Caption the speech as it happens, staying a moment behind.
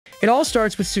It all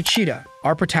starts with Tsuchida,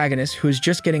 our protagonist, who is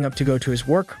just getting up to go to his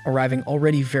work, arriving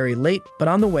already very late, but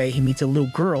on the way he meets a little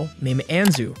girl named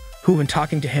Anzu, who, when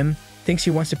talking to him, thinks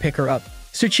he wants to pick her up.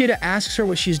 Tsuchida asks her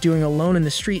what she is doing alone in the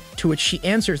street, to which she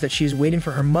answers that she is waiting for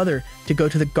her mother to go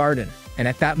to the garden, and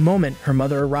at that moment, her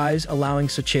mother arrives, allowing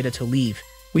Tsuchida to leave.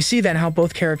 We see then how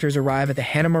both characters arrive at the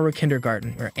Hanamaru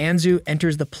kindergarten, where Anzu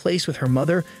enters the place with her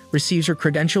mother, receives her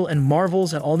credential, and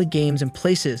marvels at all the games and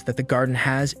places that the garden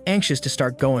has, anxious to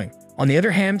start going. On the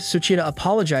other hand, Tsuchida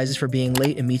apologizes for being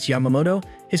late and meets Yamamoto,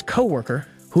 his co-worker,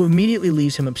 who immediately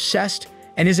leaves him obsessed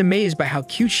and is amazed by how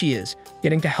cute she is,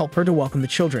 getting to help her to welcome the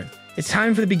children. It's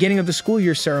time for the beginning of the school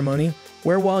year ceremony,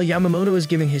 where while Yamamoto is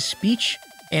giving his speech,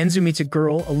 Anzu meets a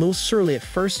girl a little surly at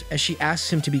first as she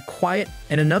asks him to be quiet,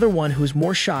 and another one who is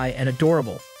more shy and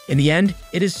adorable. In the end,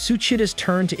 it is Tsuchida's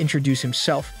turn to introduce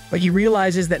himself, but he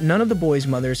realizes that none of the boys'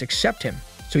 mothers accept him,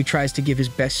 so he tries to give his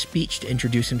best speech to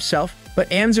introduce himself, but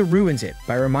Anzu ruins it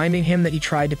by reminding him that he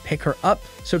tried to pick her up,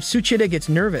 so Tsuchida gets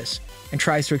nervous and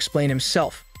tries to explain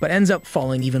himself, but ends up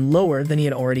falling even lower than he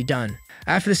had already done.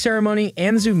 After the ceremony,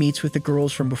 Anzu meets with the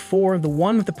girls from before. The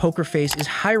one with the poker face is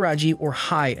Hiiragi or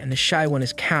Hide, and the shy one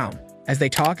is Koume. As they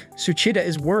talk, Tsuchida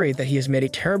is worried that he has made a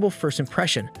terrible first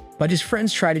impression, but his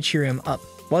friends try to cheer him up.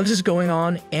 While this is going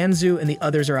on, Anzu and the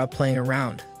others are out playing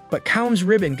around. But Koume's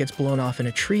ribbon gets blown off in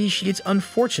a tree. She gets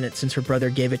unfortunate since her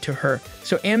brother gave it to her,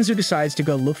 so Anzu decides to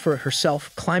go look for it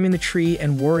herself, climbing the tree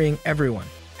and worrying everyone.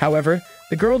 However,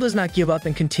 the girl does not give up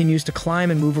and continues to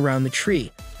climb and move around the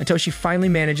tree, until she finally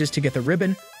manages to get the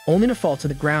ribbon, only to fall to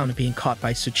the ground, being caught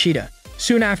by Tsuchida.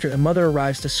 Soon after, the mother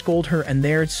arrives to scold her, and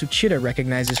there Tsuchida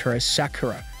recognizes her as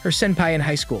Sakura, her senpai in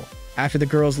high school. After the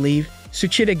girls leave,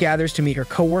 Tsuchida gathers to meet her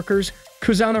co-workers,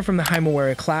 Kuzano from the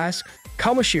Himawari class,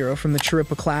 Kamoshiro from the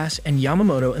Chiripa class, and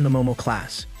Yamamoto in the Momo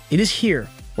class. It is here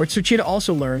where Tsuchida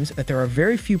also learns that there are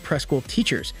very few preschool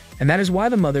teachers, and that is why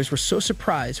the mothers were so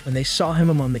surprised when they saw him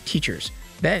among the teachers.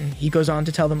 Then, he goes on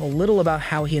to tell them a little about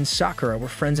how he and Sakura were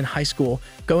friends in high school,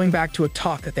 going back to a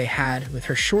talk that they had with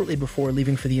her shortly before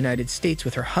leaving for the United States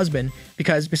with her husband,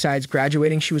 because besides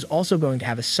graduating, she was also going to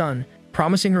have a son,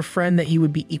 promising her friend that he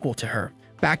would be equal to her.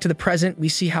 Back to the present, we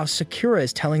see how Sakura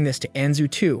is telling this to Anzu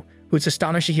too, who is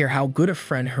astonished to hear how good a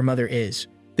friend her mother is.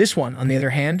 This one, on the other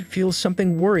hand, feels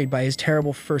something worried by his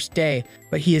terrible first day,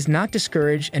 but he is not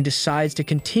discouraged and decides to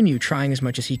continue trying as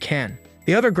much as he can.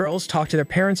 The other girls talk to their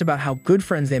parents about how good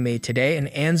friends they made today, and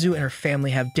Anzu and her family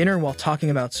have dinner while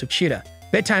talking about Tsuchida.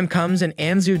 Bedtime comes, and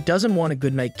Anzu doesn't want a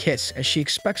goodnight kiss, as she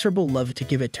expects her beloved to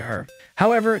give it to her.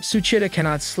 However, Tsuchida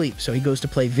cannot sleep, so he goes to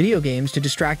play video games to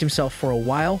distract himself for a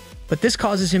while, but this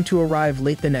causes him to arrive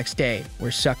late the next day,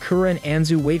 where Sakura and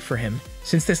Anzu wait for him,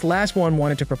 since this last one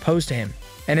wanted to propose to him.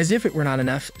 And as if it were not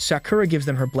enough, Sakura gives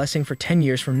them her blessing for 10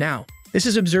 years from now. This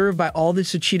is observed by all the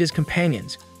Tsuchida's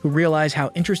companions, who realize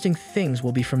how interesting things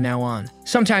will be from now on.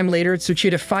 Sometime later,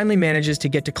 Tsuchida finally manages to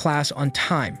get to class on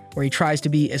time, where he tries to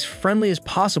be as friendly as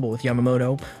possible with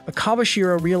Yamamoto, but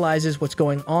Kamoshiro realizes what's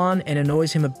going on and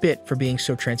annoys him a bit for being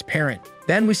so transparent.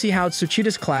 Then we see how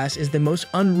Tsuchida's class is the most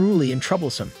unruly and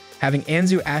troublesome, having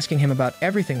Anzu asking him about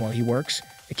everything while he works,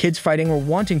 the kids fighting or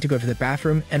wanting to go to the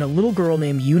bathroom, and a little girl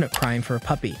named Yuna crying for a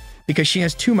puppy. Because she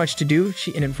has too much to do,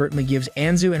 she inadvertently gives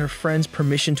Anzu and her friends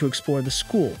permission to explore the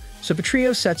school, so the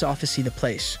trio sets off to see the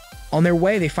place. On their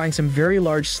way, they find some very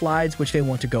large slides which they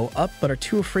want to go up but are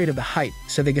too afraid of the height,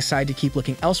 so they decide to keep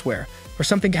looking elsewhere, for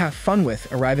something to have fun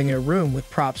with, arriving in a room with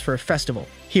props for a festival.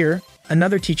 Here,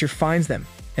 another teacher finds them,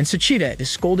 and Tsuchida is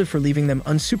scolded for leaving them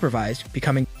unsupervised,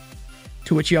 becoming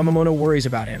to which Yamamoto worries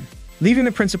about him. Leaving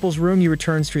the principal's room, he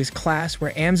returns to his class,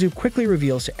 where Anzu quickly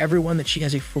reveals to everyone that she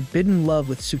has a forbidden love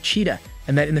with Tsuchida,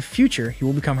 and that in the future, he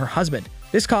will become her husband.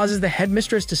 This causes the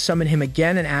headmistress to summon him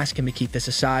again and ask him to keep this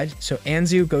aside, so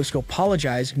Anzu goes to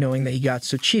apologize, knowing that he got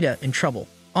Tsuchida in trouble.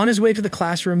 On his way to the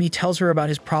classroom, he tells her about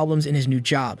his problems in his new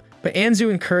job, but Anzu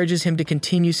encourages him to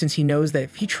continue since he knows that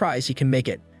if he tries, he can make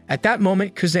it. At that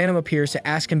moment, Kuzano appears to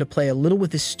ask him to play a little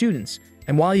with his students,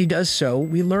 and while he does so,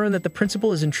 we learn that the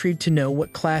principal is intrigued to know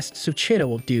what class Tsuchida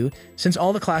will do, since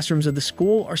all the classrooms of the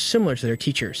school are similar to their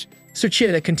teachers.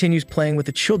 Tsuchida continues playing with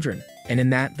the children, and in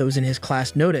that, those in his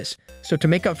class notice, so to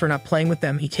make up for not playing with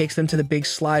them, he takes them to the big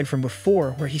slide from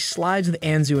before, where he slides with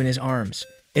Anzu in his arms.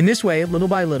 In this way, little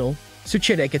by little,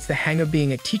 Tsuchida gets the hang of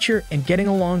being a teacher and getting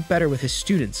along better with his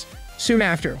students. Soon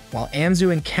after, while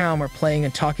Anzu and Koume are playing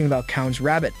and talking about Koume's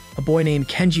rabbit, a boy named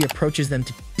Kenji approaches them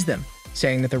to tease them,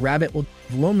 saying that the rabbit will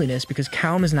have loneliness because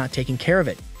Koume is not taking care of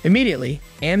it. Immediately,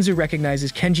 Anzu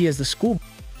recognizes Kenji as the school,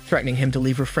 threatening him to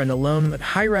leave her friend alone, but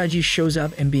Hiiragi shows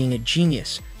up and, being a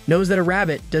genius, knows that a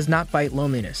rabbit does not bite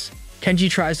loneliness. Kenji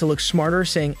tries to look smarter,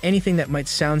 saying anything that might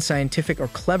sound scientific or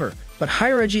clever, but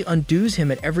Hiiragi undoes him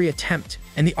at every attempt,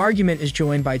 and the argument is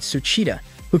joined by Tsuchida,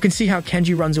 who can see how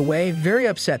Kenji runs away, very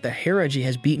upset that Hiiragi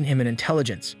has beaten him in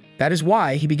intelligence. That is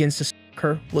why he begins to stalk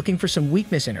her, looking for some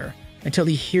weakness in her, until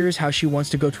he hears how she wants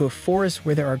to go to a forest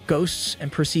where there are ghosts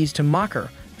and proceeds to mock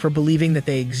her for believing that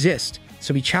they exist.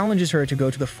 So he challenges her to go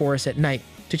to the forest at night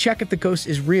to check if the ghost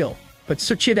is real, but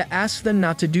Tsuchida asks them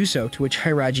not to do so, to which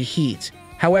Hiiragi heeds.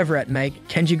 However, at night,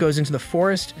 Kenji goes into the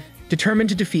forest, determined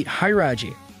to defeat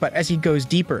Hiiragi, but as he goes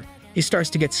deeper, he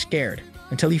starts to get scared,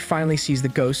 until he finally sees the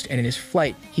ghost, and in his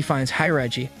flight, he finds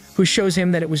Hiiragi, who shows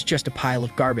him that it was just a pile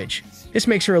of garbage. This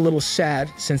makes her a little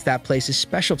sad, since that place is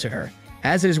special to her,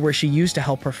 as it is where she used to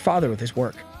help her father with his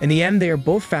work. In the end, they are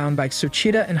both found by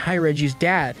Tsuchida and Hiiragi's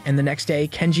dad, and the next day,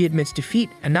 Kenji admits defeat,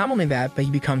 and not only that, but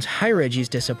he becomes Hiiragi's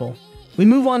disciple. We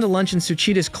move on to lunch in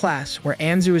Tsuchida's class, where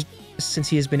Anzu is since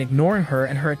he has been ignoring her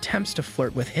and her attempts to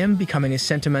flirt with him, becoming as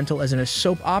sentimental as in a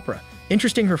soap opera,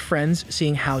 interesting her friends,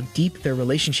 seeing how deep their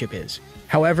relationship is.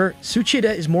 However,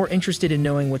 Tsuchida is more interested in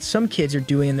knowing what some kids are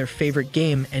doing in their favorite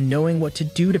game and knowing what to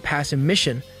do to pass a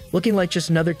mission, looking like just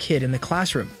another kid in the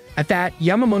classroom. At that,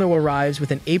 Yamamoto arrives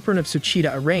with an apron of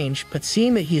Tsuchida arranged, but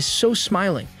seeing that he is so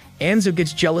smiling, Anzu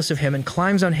gets jealous of him and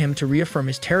climbs on him to reaffirm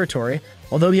his territory,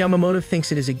 although Yamamoto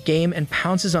thinks it is a game and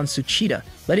pounces on Tsuchida,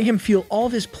 letting him feel all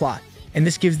of his plot, and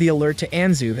this gives the alert to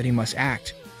Anzu that he must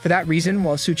act. For that reason,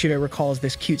 while Tsuchida recalls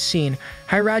this cute scene,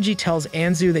 Hiiragi tells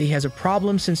Anzu that he has a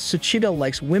problem since Tsuchida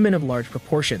likes women of large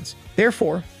proportions.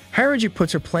 Therefore, Hiiragi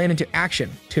puts her plan into action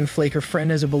to inflate her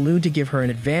friend as a balloon to give her an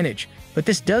advantage, but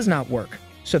this does not work.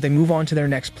 So they move on to their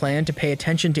next plan to pay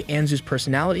attention to Anzu's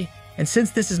personality, and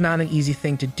since this is not an easy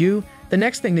thing to do, the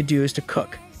next thing to do is to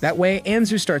cook. That way,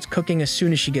 Anzu starts cooking as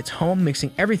soon as she gets home,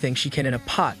 mixing everything she can in a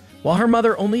pot, while her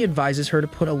mother only advises her to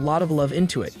put a lot of love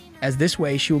into it, as this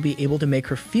way she will be able to make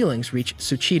her feelings reach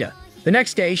Tsuchida. The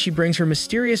next day, she brings her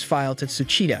mysterious file to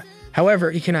Tsuchida. However,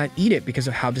 he cannot eat it because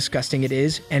of how disgusting it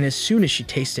is, and as soon as she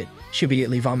tastes it, she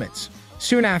immediately vomits.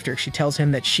 Soon after, she tells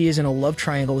him that she is in a love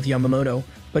triangle with Yamamoto,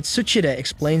 but Tsuchida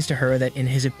explains to her that in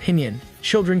his opinion,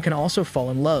 children can also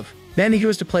fall in love. Then he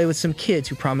goes to play with some kids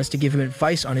who promise to give him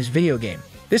advice on his video game.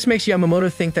 This makes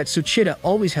Yamamoto think that Tsuchida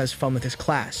always has fun with his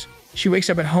class. She wakes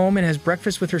up at home and has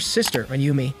breakfast with her sister,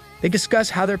 Mayumi. They discuss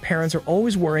how their parents are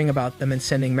always worrying about them and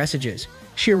sending messages.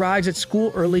 She arrives at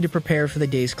school early to prepare for the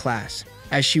day's class.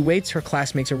 As she waits, her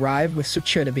classmates arrive, with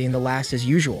Tsuchida being the last as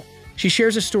usual. She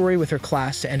shares a story with her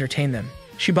class to entertain them.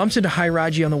 She bumps into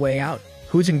Hiiragi on the way out,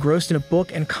 who is engrossed in a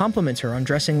book and compliments her on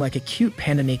dressing like a cute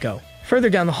panda Nico. Further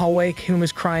down the hallway, Koume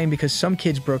is crying because some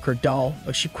kids broke her doll,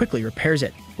 but she quickly repairs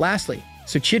it. Lastly,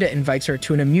 Tsuchida invites her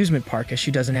to an amusement park as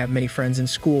she doesn't have many friends in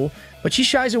school, but she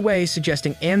shies away,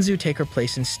 suggesting Anzu take her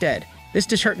place instead. This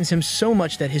disheartens him so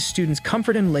much that his students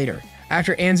comfort him later.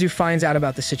 After Anzu finds out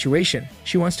about the situation,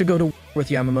 she wants to go to war with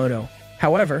Yamamoto.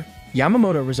 However,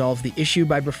 Yamamoto resolves the issue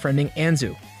by befriending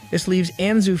Anzu. This leaves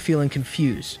Anzu feeling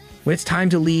confused. When it's time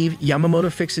to leave,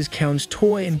 Yamamoto fixes Koume's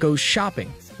toy and goes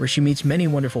shopping, where she meets many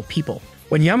wonderful people.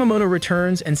 When Yamamoto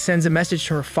returns and sends a message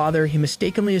to her father, he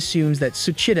mistakenly assumes that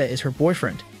Tsuchida is her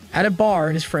boyfriend. At a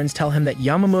bar, his friends tell him that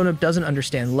Yamamoto doesn't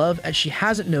understand love as she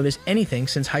hasn't noticed anything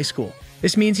since high school.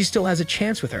 This means he still has a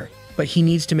chance with her, but he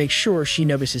needs to make sure she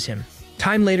notices him.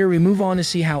 Time later, we move on to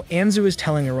see how Anzu is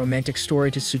telling a romantic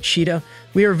story to Tsuchida.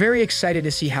 We are very excited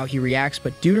to see how he reacts,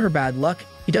 but due to her bad luck,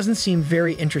 he doesn't seem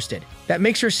very interested. That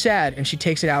makes her sad, and she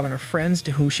takes it out on her friends,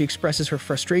 to whom she expresses her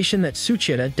frustration that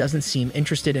Tsuchida doesn't seem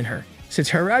interested in her.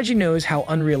 Since Hiiragi knows how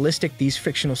unrealistic these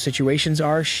fictional situations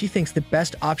are, she thinks the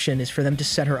best option is for them to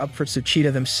set her up for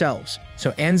Tsuchida themselves.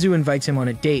 So Anzu invites him on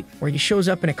a date, where he shows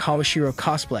up in a Kawashiro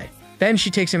cosplay. Then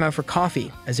she takes him out for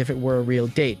coffee, as if it were a real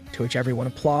date, to which everyone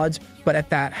applauds, but at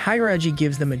that, Hiiragi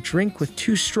gives them a drink with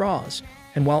 2 straws,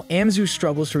 and while Anzu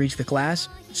struggles to reach the glass,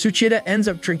 Tsuchida ends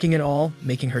up drinking it all,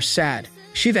 making her sad.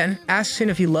 She then asks him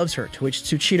if he loves her, to which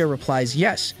Tsuchida replies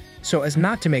yes, so as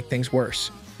not to make things worse.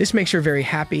 This makes her very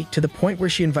happy, to the point where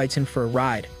she invites him for a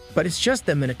ride, but it's just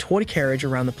them in a toy carriage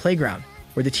around the playground,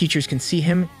 where the teachers can see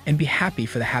him and be happy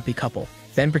for the happy couple.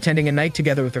 Then, pretending a night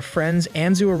together with her friends,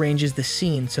 Anzu arranges the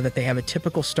scene so that they have a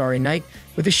typical starry night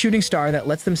with a shooting star that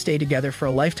lets them stay together for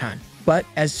a lifetime. But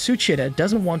as Tsuchida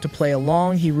doesn't want to play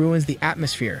along, he ruins the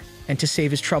atmosphere, and to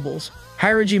save his troubles,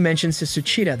 Hiiragi mentions to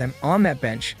Tsuchida that on that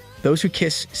bench, those who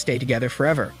kiss stay together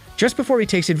forever. Just before he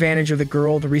takes advantage of the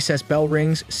girl, the recess bell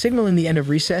rings, signaling the end of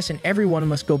recess, and everyone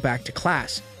must go back to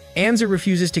class. Anzu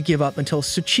refuses to give up until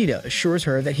Tsuchida assures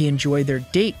her that he enjoyed their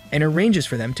date and arranges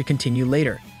for them to continue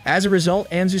later. As a result,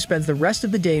 Anzu spends the rest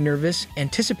of the day nervous,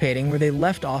 anticipating where they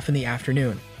left off in the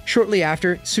afternoon. Shortly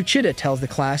after, Tsuchida tells the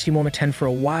class he won't attend for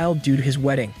a while due to his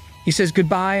wedding. He says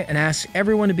goodbye and asks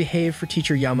everyone to behave for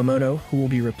teacher Yamamoto, who will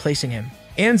be replacing him.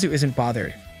 Anzu isn't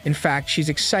bothered. In fact, she's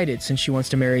excited since she wants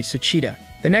to marry Tsuchida.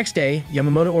 The next day,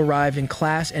 Yamamoto arrived in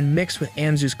class and mixed with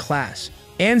Anzu's class.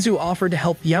 Anzu offered to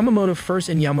help Yamamoto first,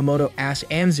 and Yamamoto asked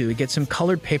Anzu to get some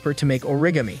colored paper to make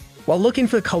origami. While looking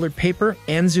for the colored paper,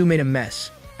 Anzu made a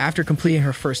mess. After completing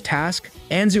her first task,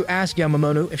 Anzu asked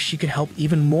Yamamoto if she could help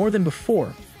even more than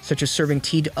before, such as serving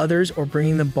tea to others or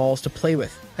bringing them balls to play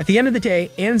with. At the end of the day,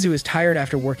 Anzu is tired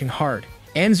after working hard.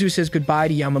 Anzu says goodbye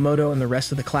to Yamamoto and the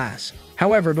rest of the class.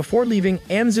 However, before leaving,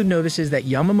 Anzu notices that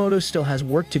Yamamoto still has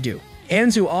work to do.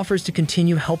 Anzu offers to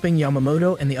continue helping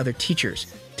Yamamoto and the other teachers.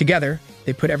 Together,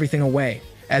 they put everything away.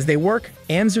 As they work,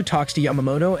 Anzu talks to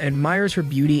Yamamoto and admires her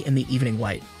beauty in the evening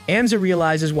light. Anzu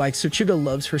realizes why Tsuchida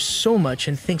loves her so much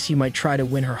and thinks he might try to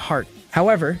win her heart.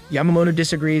 However, Yamamoto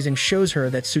disagrees and shows her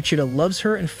that Tsuchida loves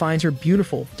her and finds her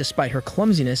beautiful despite her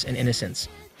clumsiness and innocence.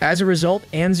 As a result,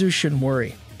 Anzu shouldn't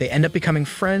worry. They end up becoming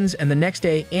friends, and the next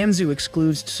day, Anzu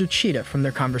excludes Tsuchida from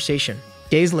their conversation.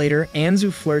 Days later,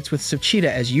 Anzu flirts with Tsuchida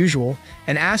as usual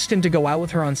and asks him to go out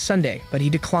with her on Sunday, but he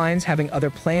declines, having other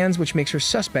plans, which makes her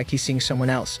suspect he's seeing someone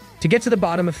else. To get to the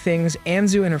bottom of things,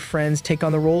 Anzu and her friends take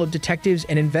on the role of detectives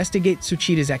and investigate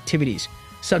Tsuchida's activities.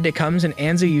 Sunday comes and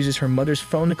Anzu uses her mother's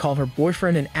phone to call her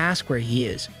boyfriend and ask where he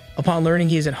is. Upon learning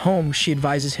he is at home, she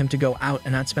advises him to go out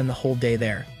and not spend the whole day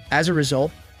there. As a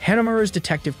result, Hanamaru's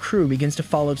detective crew begins to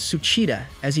follow Tsuchida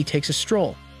as he takes a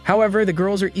stroll. However, the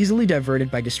girls are easily diverted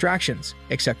by distractions,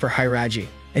 except for Hiiragi.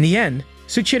 In the end,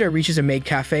 Tsuchida reaches a maid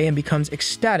cafe and becomes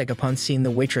ecstatic upon seeing the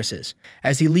waitresses.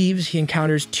 As he leaves, he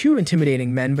encounters two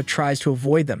intimidating men but tries to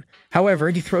avoid them. However,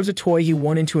 he throws a toy he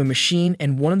won into a machine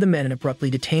and one of the men abruptly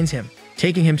detains him,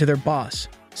 taking him to their boss.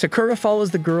 Sakura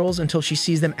follows the girls until she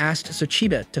sees them ask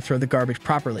Tsuchida to throw the garbage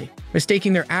properly,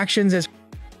 mistaking their actions as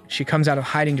she comes out of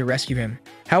hiding to rescue him.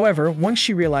 However, once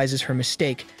she realizes her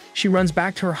mistake, she runs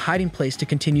back to her hiding place to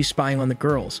continue spying on the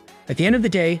girls. At the end of the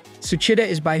day, Tsuchida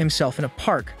is by himself in a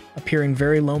park, appearing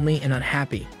very lonely and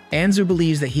unhappy. Anzu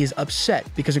believes that he is upset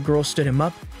because a girl stood him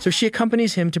up, so she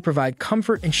accompanies him to provide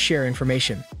comfort and share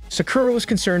information. Sakura was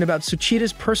concerned about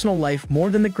Tsuchida's personal life more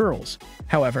than the girls.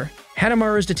 However,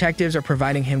 Hanamaru's detectives are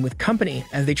providing him with company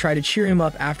as they try to cheer him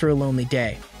up after a lonely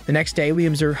day. The next day, we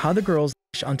observe how the girls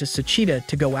onto Tsuchida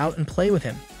to go out and play with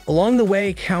him. Along the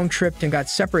way, Koume tripped and got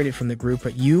separated from the group,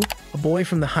 but Yu, a boy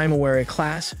from the Hanamaru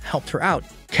class, helped her out.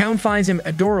 Koume finds him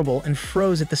adorable and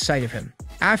froze at the sight of him.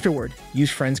 Afterward,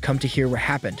 Yu's friends come to hear what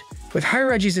happened. With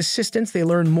Hiiragi's assistance, they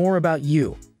learn more about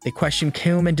Yu. They question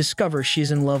Koume and discover she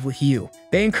is in love with Yu.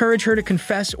 They encourage her to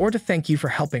confess or to thank Yu for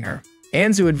helping her.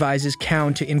 Anzu advises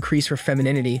Koume to increase her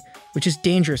femininity, which is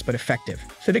dangerous but effective.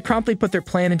 So they promptly put their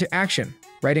plan into action,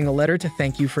 writing a letter to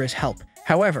thank Yu for his help.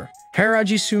 However,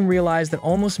 Hiiragi soon realized that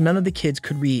almost none of the kids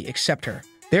could read except her.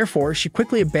 Therefore, she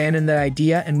quickly abandoned that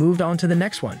idea and moved on to the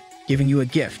next one, giving Yu a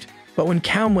gift. But when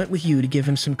Koume went with Yu to give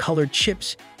him some colored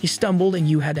chips, he stumbled and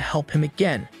Yu had to help him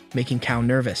again, making Koume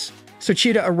nervous.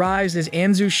 Tsuchida arrives as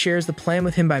Anzu shares the plan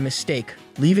with him by mistake,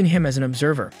 leaving him as an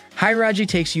observer. Hiiragi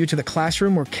takes Yu to the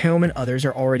classroom where Koume and others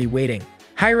are already waiting.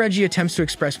 Hiiragi attempts to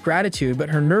express gratitude, but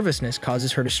her nervousness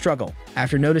causes her to struggle.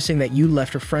 After noticing that Yu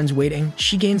left her friends waiting,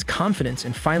 she gains confidence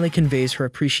and finally conveys her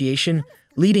appreciation,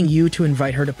 leading Yu to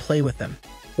invite her to play with them.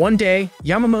 One day,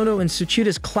 Yamamoto and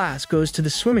Tsuchida's class goes to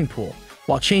the swimming pool.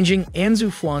 While changing,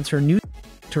 Anzu flaunts her new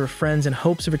to her friends in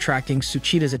hopes of attracting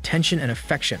Tsuchida's attention and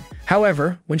affection.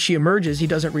 However, when she emerges, he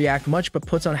doesn't react much but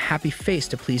puts on a happy face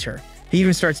to please her. He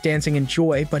even starts dancing in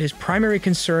joy, but his primary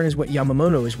concern is what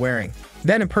Yamamoto is wearing.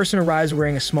 Then a person arrives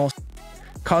wearing a small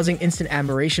causing instant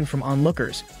admiration from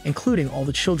onlookers, including all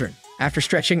the children. After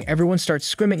stretching, everyone starts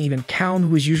swimming. Even Koume,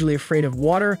 who is usually afraid of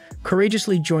water,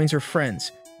 courageously joins her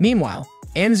friends. Meanwhile,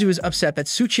 Anzu is upset that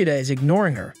Tsuchida is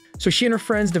ignoring her, so she and her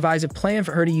friends devise a plan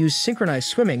for her to use synchronized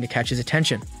swimming to catch his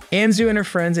attention. Anzu and her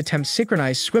friends attempt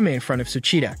synchronized swimming in front of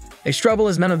Tsuchida. They struggle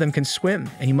as none of them can swim,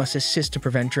 and he must assist to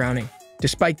prevent drowning.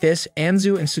 Despite this,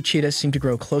 Anzu and Tsuchida seem to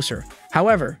grow closer.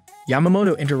 However,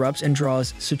 Yamamoto interrupts and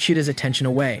draws Tsuchida's attention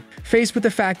away. Faced with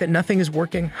the fact that nothing is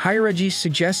working, Hiiragi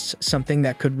suggests something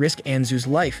that could risk Anzu's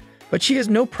life, but she has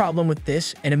no problem with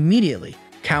this, and immediately,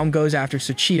 Koume goes after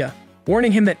Tsuchida,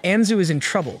 warning him that Anzu is in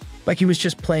trouble, like he was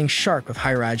just playing shark with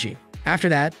Hiiragi. After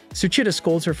that, Tsuchida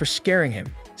scolds her for scaring him,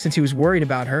 since he was worried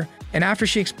about her, and after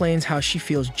she explains how she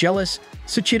feels jealous,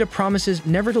 Tsuchida promises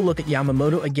never to look at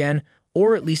Yamamoto again,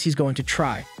 or at least he's going to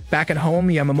try. Back at home,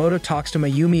 Yamamoto talks to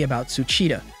Mayumi about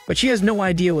Tsuchida, but she has no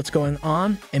idea what's going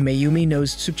on, and Mayumi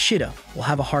knows Tsuchida will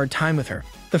have a hard time with her.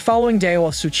 The following day,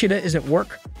 while Tsuchida is at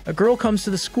work, a girl comes to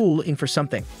the school looking for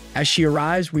something. As she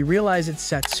arrives, we realize it's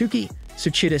Satsuki,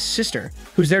 Tsuchida's sister,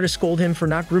 who's there to scold him for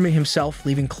not grooming himself,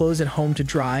 leaving clothes at home to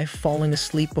dry, falling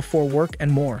asleep before work,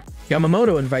 and more.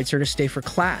 Yamamoto invites her to stay for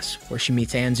class, where she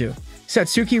meets Anzu.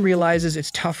 Satsuki realizes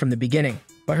it's tough from the beginning,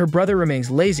 but her brother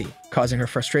remains lazy, causing her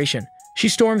frustration. She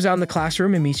storms out in the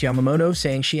classroom and meets Yamamoto,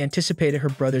 saying she anticipated her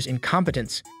brother's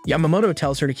incompetence. Yamamoto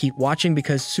tells her to keep watching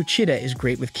because Tsuchida is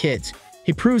great with kids.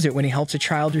 He proves it when he helps a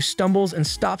child who stumbles and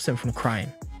stops them from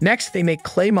crying. Next, they make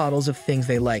clay models of things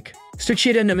they like.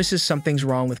 Tsuchida notices something's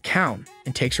wrong with Koume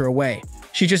and takes her away.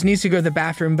 She just needs to go to the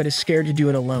bathroom but is scared to do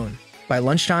it alone. By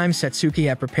lunchtime, Satsuki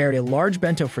had prepared a large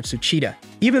bento for Tsuchida.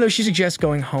 Even though she suggests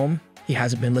going home, he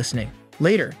hasn't been listening.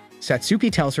 Later,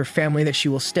 Satsuki tells her family that she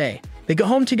will stay. They go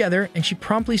home together and she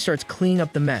promptly starts cleaning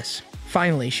up the mess.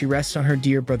 Finally, she rests on her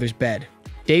dear brother's bed.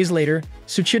 Days later,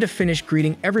 Tsuchida finished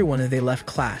greeting everyone as they left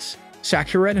class.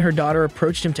 Sakura and her daughter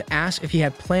approached him to ask if he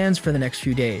had plans for the next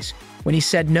few days. When he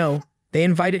said no, they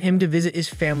invited him to visit his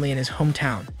family in his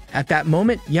hometown. At that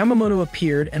moment, Yamamoto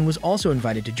appeared and was also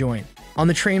invited to join. On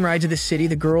the train ride to the city,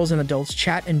 the girls and adults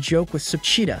chat and joke with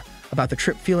Tsuchida about the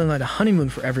trip feeling like a honeymoon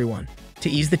for everyone. To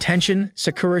ease the tension,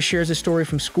 Sakura shares a story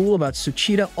from school about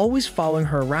Tsuchida always following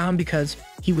her around because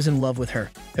he was in love with her.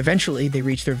 Eventually, they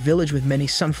reach their village with many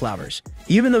sunflowers.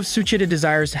 Even though Tsuchida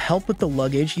desires to help with the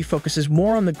luggage, he focuses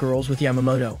more on the girls with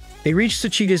Yamamoto. They reach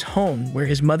Tsuchida's home, where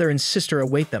his mother and sister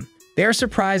await them. They are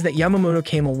surprised that Yamamoto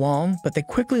came along, but they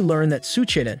quickly learn that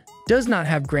Tsuchida does not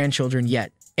have grandchildren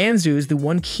yet. Anzu is the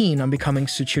one keen on becoming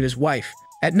Tsuchida's wife.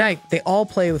 At night, they all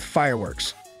play with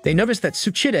fireworks. They notice that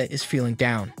Tsuchida is feeling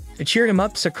down. To cheer him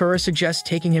up, Sakura suggests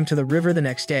taking him to the river the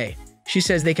next day. She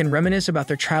says they can reminisce about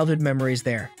their childhood memories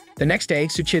there. The next day,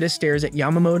 Tsuchida stares at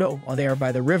Yamamoto while they are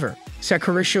by the river.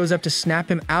 Sakura shows up to snap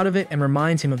him out of it and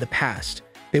reminds him of the past.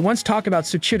 They once talk about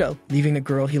Tsuchida leaving the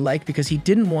girl he liked because he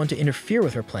didn't want to interfere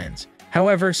with her plans.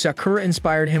 However, Sakura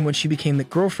inspired him when she became the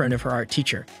girlfriend of her art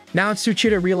teacher. Now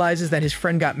Tsuchida realizes that his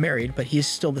friend got married, but he is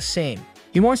still the same.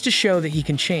 He wants to show that he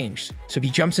can change, so he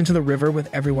jumps into the river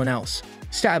with everyone else.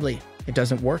 Sadly, it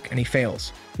doesn't work and he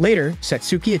fails. Later,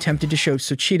 Satsuki attempted to show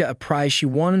Tsuchida a prize she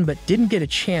won but didn't get a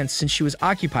chance since she was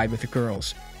occupied with the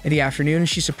girls. In the afternoon,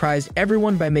 she surprised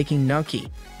everyone by making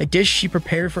nnaki, a dish she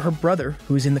prepared for her brother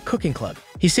who is in the cooking club.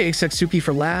 He saved Satsuki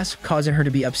for last, causing her to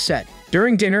be upset.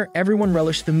 During dinner, everyone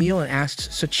relished the meal and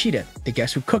asked Tsuchida to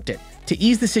guess who cooked it. To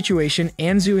ease the situation,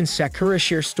 Anzu and Sakura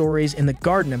share stories in the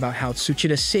garden about how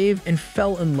Tsuchida saved and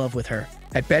fell in love with her.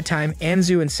 At bedtime,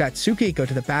 Anzu and Satsuki go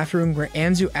to the bathroom where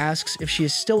Anzu asks if she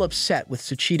is still upset with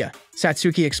Tsuchida.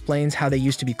 Satsuki explains how they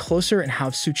used to be closer and how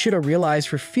Tsuchida realized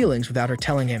her feelings without her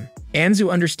telling him. Anzu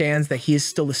understands that he is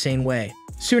still the same way.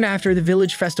 Soon after, the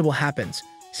village festival happens.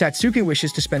 Satsuki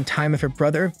wishes to spend time with her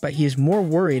brother, but he is more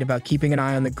worried about keeping an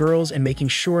eye on the girls and making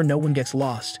sure no one gets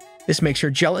lost. This makes her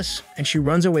jealous, and she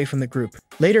runs away from the group.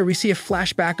 Later, we see a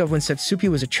flashback of when Satsuki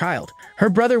was a child. Her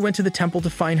brother went to the temple to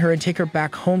find her and take her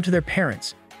back home to their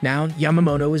parents. Now,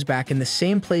 Yamamoto is back in the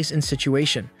same place and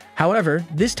situation. However,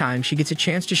 this time she gets a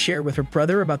chance to share with her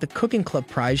brother about the cooking club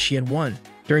prize she had won.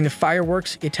 During the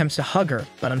fireworks, he attempts to hug her,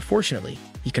 but unfortunately,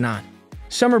 he cannot.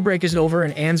 Summer break is over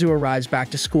and Anzu arrives back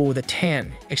to school with a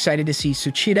tan, excited to see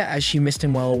Tsuchida as she missed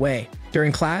him well away.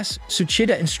 During class,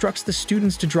 Tsuchida instructs the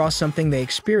students to draw something they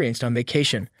experienced on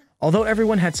vacation. Although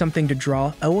everyone had something to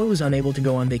draw, Aoi was unable to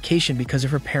go on vacation because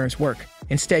of her parents' work.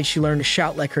 Instead, she learned to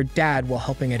shout like her dad while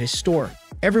helping at his store.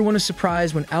 Everyone is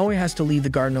surprised when Aoi has to leave the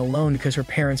garden alone because her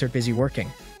parents are busy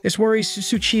working. This worries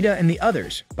Tsuchida and the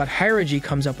others, but Hiiragi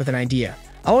comes up with an idea.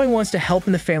 Aoi wants to help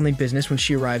in the family business when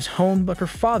she arrives home, but her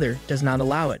father does not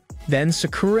allow it. Then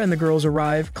Sakura and the girls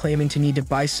arrive, claiming to need to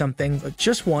buy something, but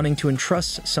just wanting to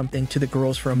entrust something to the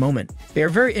girls for a moment. They are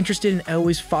very interested in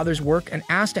Aoi's father's work and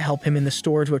ask to help him in the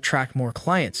store to attract more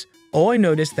clients. Aoi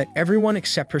noticed that everyone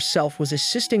except herself was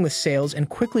assisting with sales and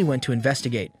quickly went to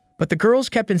investigate. But the girls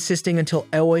kept insisting until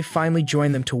Aoi finally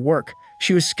joined them to work.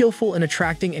 She was skillful in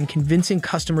attracting and convincing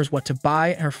customers what to buy,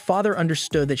 and her father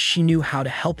understood that she knew how to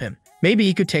help him. Maybe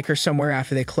he could take her somewhere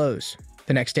after they close.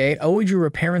 The next day, Aoi drew her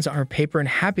parents on her paper in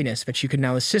happiness that she could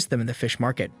now assist them in the fish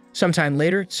market. Sometime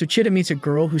later, Tsuchida meets a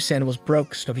girl whose sandals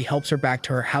broke, so he helps her back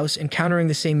to her house, encountering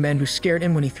the same men who scared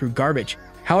him when he threw garbage.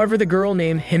 However, the girl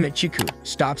named Himichiku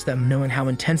stops them, knowing how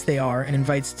intense they are, and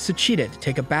invites Tsuchida to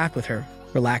take a bath with her,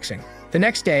 relaxing. The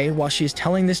next day, while she is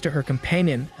telling this to her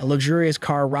companion, a luxurious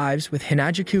car arrives with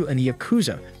Hinajuku and the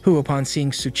Yakuza, who, upon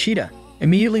seeing Tsuchida,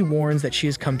 immediately warns that she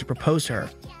has come to propose to her.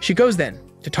 She goes then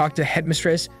to talk to the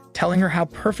headmistress, telling her how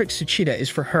perfect Tsuchida is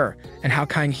for her and how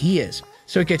kind he is.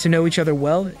 So to get to know each other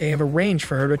well, they have arranged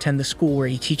for her to attend the school where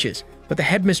he teaches. But the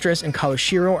headmistress and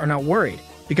Kawashiro are not worried.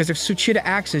 because if Tsuchida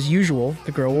acts as usual,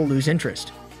 the girl will lose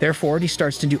interest. Therefore, he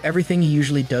starts to do everything he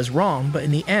usually does wrong, but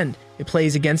in the end, it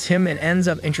plays against him and ends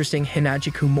up interesting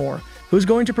Hiiragi more, who is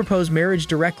going to propose marriage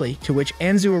directly, to which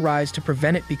Anzu arrives to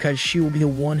prevent it because she will be the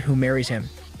one who marries him.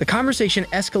 The conversation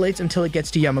escalates until it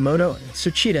gets to Yamamoto, and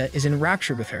Tsuchida is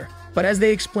enraptured with her. But as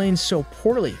they explain so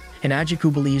poorly,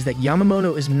 Hiiragi believes that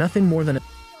Yamamoto is nothing more than a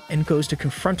and goes to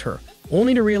confront her,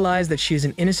 only to realize that she is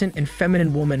an innocent and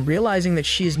feminine woman, realizing that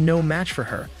she is no match for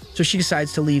her. So she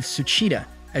decides to leave Tsuchida,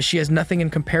 as she has nothing in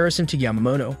comparison to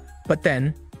Yamamoto. But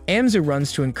then, Anzu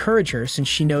runs to encourage her since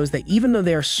she knows that even though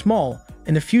they are small,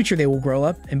 in the future they will grow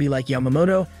up and be like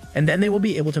Yamamoto, and then they will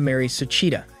be able to marry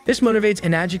Tsuchida. This motivates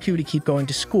Hiiragi to keep going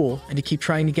to school and to keep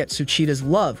trying to get Tsuchida's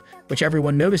love, which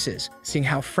everyone notices, seeing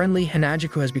how friendly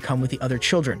Hiiragi has become with the other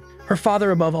children. Her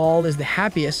father above all is the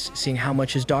happiest, seeing how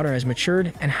much his daughter has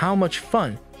matured and how much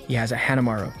fun he has at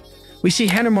Hanamaru. We see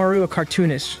Hanamaru, a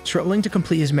cartoonist, struggling to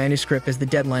complete his manuscript as the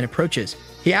deadline approaches.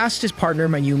 He asks his partner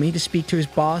Mayumi to speak to his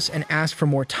boss and ask for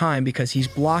more time because he's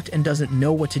blocked and doesn't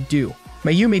know what to do.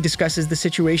 Mayumi discusses the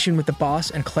situation with the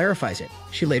boss and clarifies it.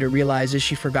 She later realizes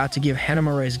she forgot to give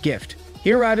Hanamaru his gift.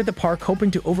 He arrived at the park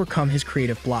hoping to overcome his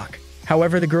creative block.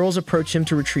 However, the girls approach him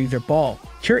to retrieve their ball.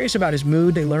 Curious about his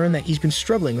mood, they learn that he's been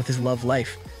struggling with his love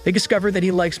life. They discover that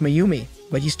he likes Mayumi,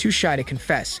 but he's too shy to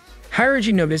confess.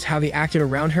 Hiiragi noticed how he acted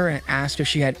around her and asked if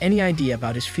she had any idea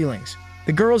about his feelings.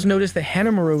 The girls noticed that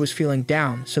Hanamaru was feeling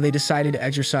down, so they decided to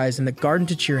exercise in the garden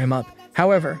to cheer him up.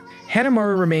 However,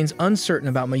 Hanamaru remains uncertain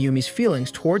about Mayumi's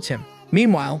feelings towards him.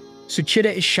 Meanwhile,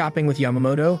 Tsuchida is shopping with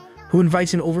Yamamoto, who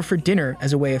invites him over for dinner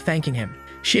as a way of thanking him.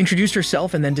 She introduced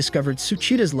herself and then discovered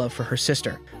Tsuchida's love for her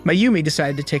sister. Mayumi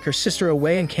decided to take her sister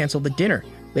away and cancel the dinner.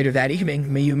 Later that evening,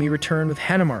 Mayumi returned with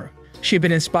Hanamaru. She had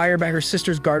been inspired by her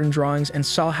sister's garden drawings and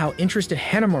saw how interested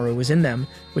Hanamaru was in them,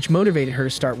 which motivated her to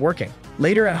start working.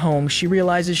 Later at home, she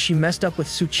realizes she messed up with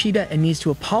Tsuchida and needs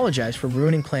to apologize for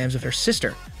ruining plans with her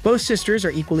sister. Both sisters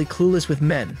are equally clueless with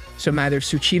men, so neither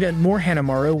Tsuchida nor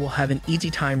Hanamaru will have an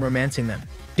easy time romancing them.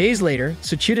 Days later,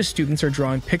 Tsuchida's students are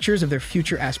drawing pictures of their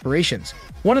future aspirations.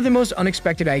 One of the most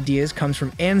unexpected ideas comes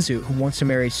from Anzu, who wants to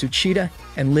marry Tsuchida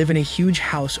and live in a huge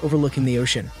house overlooking the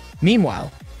ocean.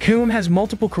 Meanwhile, Koume has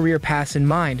multiple career paths in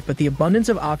mind, but the abundance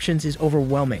of options is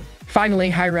overwhelming.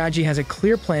 Finally, Hiiragi has a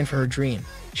clear plan for her dream.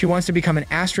 She wants to become an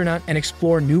astronaut and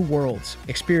explore new worlds,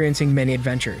 experiencing many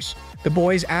adventures. The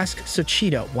boys ask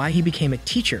Tsuchida why he became a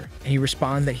teacher, and he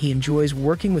responds that he enjoys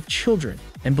working with children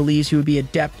and believes he would be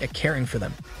adept at caring for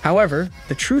them. However,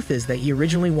 the truth is that he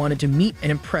originally wanted to meet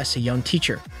and impress a young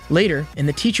teacher. Later, in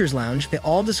the teacher's lounge, they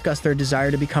all discuss their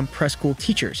desire to become preschool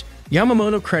teachers.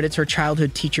 Yamamoto credits her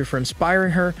childhood teacher for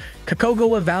inspiring her,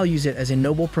 Kakogawa values it as a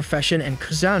noble profession, and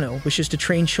Kusano wishes to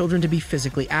train children to be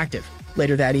physically active.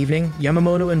 Later that evening,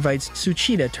 Yamamoto invites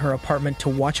Tsuchida to her apartment to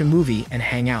watch a movie and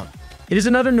hang out. It is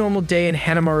another normal day in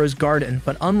Hanamaru's garden,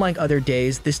 but unlike other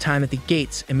days, this time at the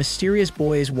gates, a mysterious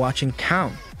boy is watching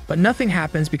Koume. But nothing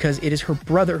happens because it is her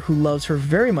brother who loves her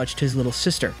very much to his little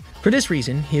sister. For this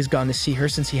reason, he has gone to see her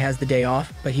since he has the day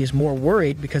off, but he is more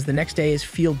worried because the next day is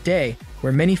field day,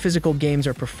 where many physical games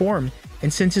are performed,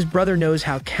 and since his brother knows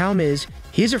how Koume is,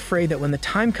 he is afraid that when the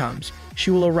time comes,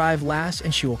 she will arrive last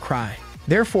and she will cry.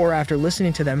 Therefore, after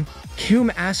listening to them,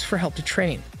 Koume asks for help to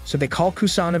train, so they call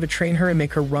Kusano to train her and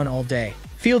make her run all day.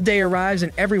 Field day arrives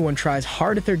and everyone tries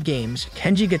hard at their games.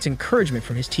 Kenji gets encouragement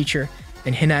from his teacher,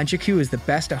 and Hiiragi is the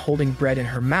best at holding bread in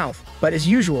her mouth, but as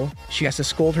usual, she has to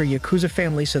scold her Yakuza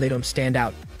family so they don't stand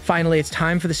out. Finally, it's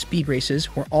time for the speed races,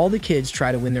 where all the kids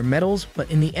try to win their medals, but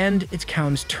in the end, it's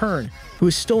Koume's turn, who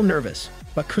is still nervous,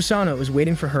 but Kusano is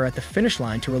waiting for her at the finish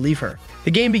line to relieve her.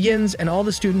 The game begins and all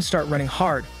the students start running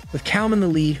hard, with Koume in the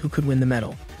lead who could win the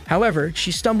medal. However,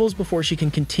 she stumbles before she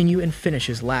can continue and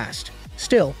finishes last.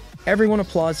 Still, everyone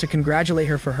applauds to congratulate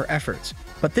her for her efforts,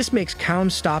 but this makes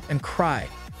Koume stop and cry.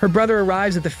 Her brother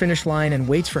arrives at the finish line and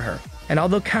waits for her, and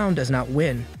although Koume does not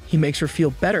win, he makes her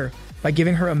feel better by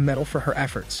giving her a medal for her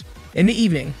efforts. In the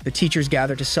evening, the teachers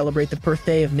gather to celebrate the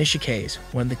birthday of Nishike's,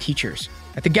 one of the teachers.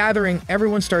 At the gathering,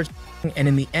 everyone starts and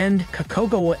in the end,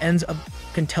 Kakogawa ends up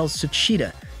and tells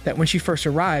Tsuchida that when she first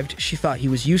arrived, she thought he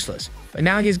was useless. But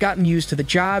now he has gotten used to the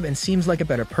job and seems like a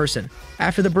better person.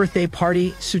 After the birthday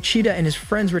party, Tsuchida and his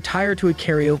friends retire to a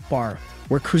karaoke bar,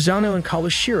 where Kusano and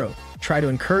Kawashiro try to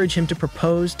encourage him to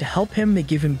propose. To help him, they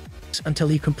give him until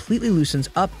he completely loosens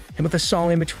up, and with a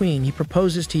song in between, he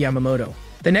proposes to Yamamoto.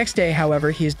 The next day,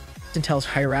 however, he is and tells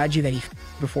Hiiragi that he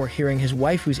before hearing his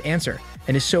waifu's answer,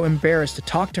 and is so embarrassed to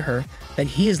talk to her that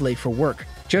he is late for work.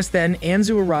 Just then,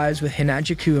 Anzu arrives with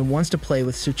Hiiragi and wants to play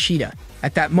with Tsuchida.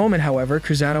 At that moment, however,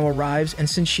 Kusano arrives, and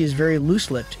since she is very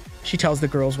loose-lipped, She tells the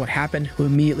girls what happened, who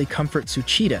immediately comfort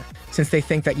Tsuchida, since they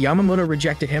think that Yamamoto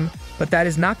rejected him, but that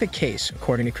is not the case.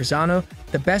 According to Kurzano,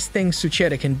 the best thing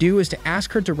Tsuchida can do is to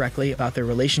ask her directly about their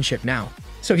relationship now.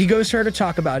 So he goes to her to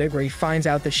talk about it, where he finds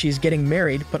out that she is getting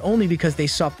married, but only because they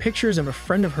saw pictures of a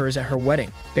friend of hers at her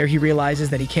wedding. There he realizes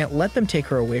that he can't let them take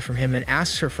her away from him and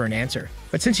asks her for an answer.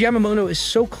 But since Yamamoto is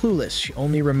so clueless, she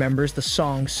only remembers the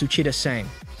song Tsuchida sang.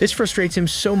 This frustrates him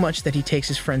so much that he takes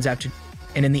his friends out to,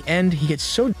 and in the end, he gets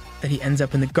so that he ends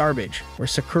up in the garbage, where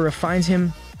Sakura finds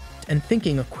him and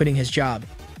thinking of quitting his job.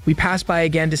 We pass by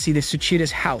again to see the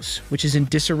Tsuchida's house, which is in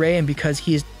disarray, and because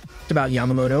he is about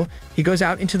Yamamoto, he goes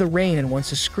out into the rain and wants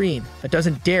to scream, but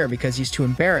doesn't dare because he's too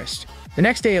embarrassed. The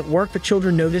next day at work, the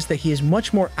children notice that he is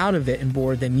much more out of it and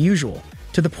bored than usual,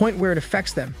 to the point where it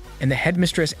affects them, and the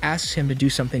headmistress asks him to do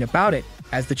something about it,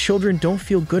 as the children don't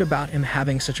feel good about him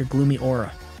having such a gloomy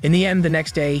aura. In the end, the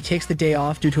next day, he takes the day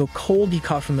off due to a cold he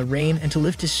caught from the rain, and to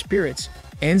lift his spirits,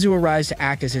 Anzu arrives to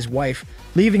act as his wife,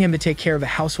 leaving him to take care of the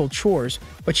household chores,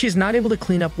 but she is not able to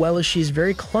clean up well as she is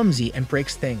very clumsy and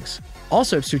breaks things.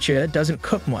 Also, Tsuchida doesn't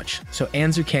cook much, so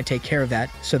Anzu can't take care of that,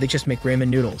 so they just make ramen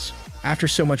noodles. After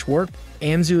so much work,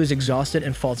 Anzu is exhausted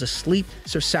and falls asleep,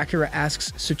 so Sakura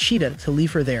asks Tsuchida to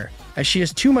leave her there, as she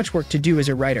has too much work to do as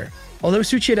a writer. Although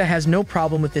Tsuchida has no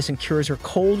problem with this and cures her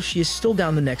cold, she is still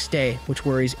down the next day, which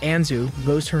worries Anzu, who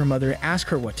goes to her mother to ask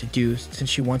her what to do since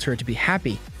she wants her to be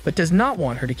happy, but does not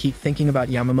want her to keep thinking about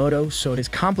Yamamoto, so it is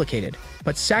complicated.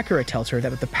 But Sakura tells her that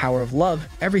with the power of love,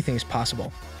 everything is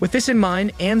possible. With this in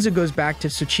mind, Anzu goes back to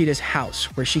Tsuchida's house,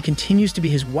 where she continues to be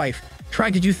his wife,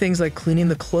 trying to do things like cleaning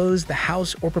the clothes, the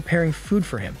house, or preparing food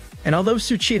for him. And although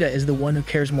Tsuchida is the one who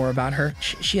cares more about her,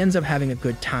 she ends up having a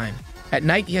good time. At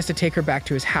night, he has to take her back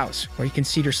to his house, where he can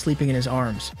see her sleeping in his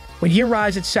arms. When he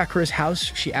arrives at Sakura's house,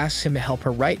 she asks him to help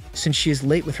her write, since she is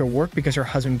late with her work because her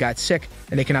husband got sick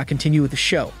and they cannot continue with the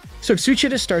show. So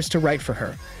Tsuchida starts to write for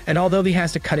her, and although he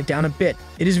has to cut it down a bit,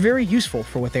 it is very useful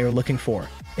for what they are looking for.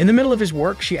 In the middle of his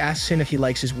work, she asks him if he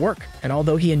likes his work, and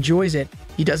although he enjoys it,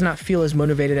 he does not feel as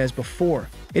motivated as before.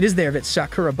 It is there that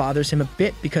Sakura bothers him a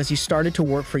bit because he started to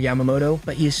work for Yamamoto,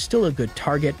 but he is still a good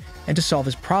target, and to solve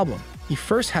his problem, he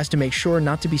first has to make sure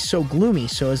not to be so gloomy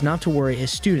so as not to worry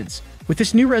his students. With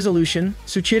this new resolution,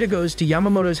 Tsuchida goes to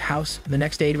Yamamoto's house the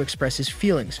next day to express his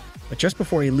feelings, but just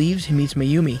before he leaves, he meets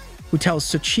Mayumi, who tells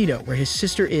Tsuchida where his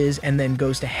sister is and then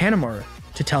goes to Hanamaru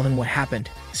to tell him what happened.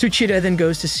 Tsuchida then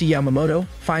goes to see Yamamoto,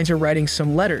 finds her writing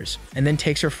some letters, and then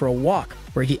takes her for a walk,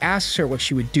 where he asks her what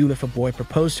she would do if a boy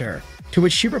proposed to her, to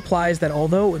which she replies that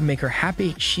although it would make her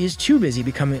happy, she is too busy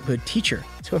becoming a good teacher,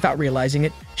 so without realizing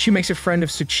it, she makes a friend of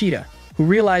Tsuchida, who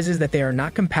realizes that they are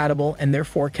not compatible and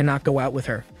therefore cannot go out with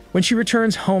her. When she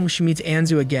returns home, she meets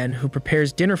Anzu again, who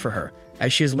prepares dinner for her,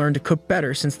 as she has learned to cook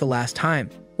better since the last time.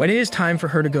 When it is time for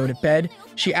her to go to bed,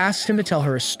 she asks him to tell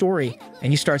her a story,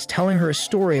 and he starts telling her a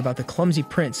story about the clumsy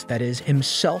prince, that is,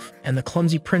 himself, and the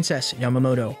clumsy princess,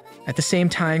 Yamamoto. At the same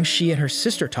time, she and her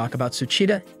sister talk about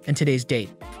Tsuchida and today's date.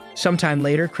 Sometime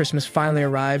later, Christmas finally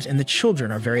arrives, and the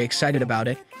children are very excited about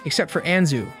it, except for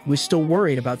Anzu, who is still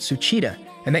worried about Tsuchida,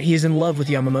 and that he is in love with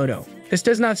Yamamoto. This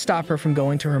does not stop her from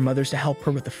going to her mother's to help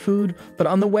her with the food, but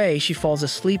on the way, she falls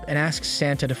asleep and asks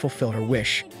Santa to fulfill her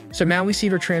wish. So now we see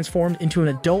her transformed into an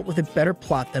adult with a better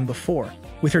plot than before.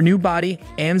 With her new body,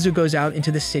 Anzu goes out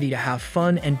into the city to have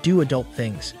fun and do adult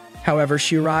things. However,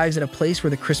 she arrives at a place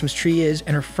where the Christmas tree is,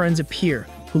 and her friends appear,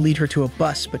 who lead her to a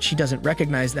bus, but she doesn't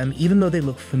recognize them even though they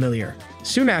look familiar.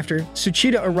 Soon after,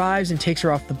 Tsuchida arrives and takes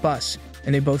her off the bus,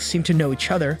 and they both seem to know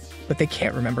each other, but they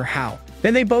can't remember how.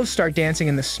 Then they both start dancing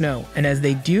in the snow, and as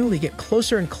they do, they get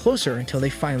closer and closer until they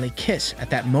finally kiss.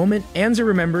 At that moment, Anzu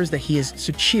remembers that he is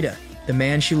Tsuchida, the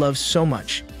man she loves so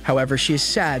much. However, she is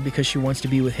sad because she wants to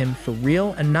be with him for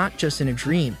real and not just in a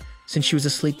dream, since she was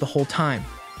asleep the whole time.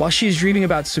 While she is dreaming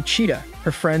about Tsuchida,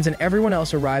 her friends and everyone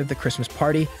else arrive at the Christmas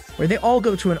party, where they all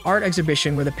go to an art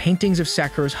exhibition where the paintings of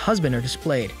Sakura's husband are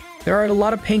displayed. There are a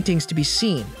lot of paintings to be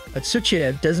seen, but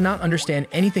Tsuchida does not understand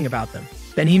anything about them.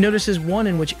 Then he notices one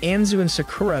in which Anzu and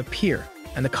Sakura appear,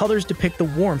 and the colors depict the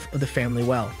warmth of the family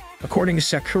well. According to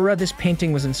Sakura, this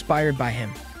painting was inspired by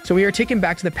him. So we are taken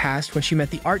back to the past when she met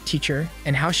the art teacher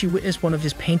and how she witnessed one of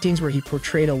his paintings where he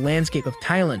portrayed a landscape of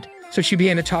Thailand. So she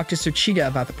began to talk to Tsuchida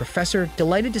about the professor,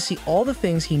 delighted to see all the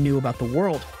things he knew about the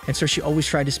world, and so she always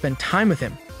tried to spend time with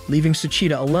him, leaving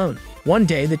Tsuchida alone. One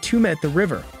day, the two met at the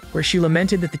river, where she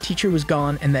lamented that the teacher was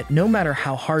gone and that no matter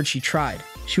how hard she tried,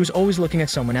 she was always looking at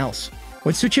someone else.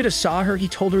 When Tsuchida saw her, he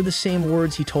told her the same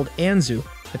words he told Anzu,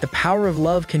 that the power of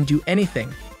love can do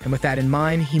anything, and with that in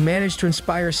mind, he managed to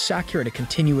inspire Sakura to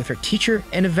continue with her teacher,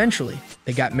 and eventually,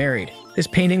 they got married. This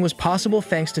painting was possible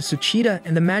thanks to Tsuchida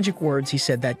and the magic words he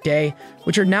said that day,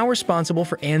 which are now responsible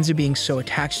for Anzu being so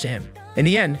attached to him. In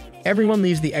the end, everyone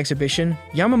leaves the exhibition,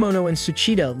 Yamamoto and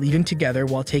Tsuchida leaving together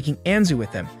while taking Anzu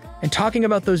with them, and talking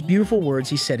about those beautiful words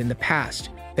he said in the past.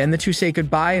 Then the two say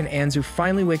goodbye and Anzu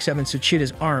finally wakes up in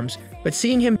Tsuchida's arms, but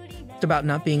seeing him about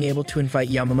not being able to invite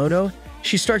Yamamoto,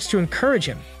 she starts to encourage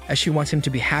him as she wants him to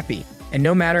be happy. And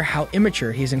no matter how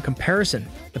immature he is in comparison,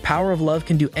 the power of love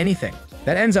can do anything.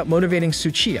 That ends up motivating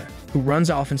Tsuchida, who runs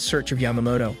off in search of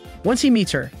Yamamoto. Once he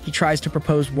meets her, he tries to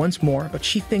propose once more, but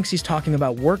she thinks he's talking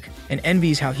about work and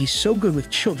envies how he's so good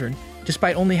with children,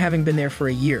 despite only having been there for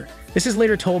a year. This is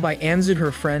later told by Anzu to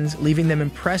her friends, leaving them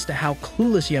impressed at how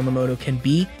clueless Yamamoto can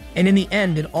be, and in the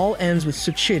end, it all ends with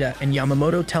Tsuchida and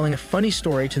Yamamoto telling a funny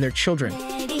story to their children.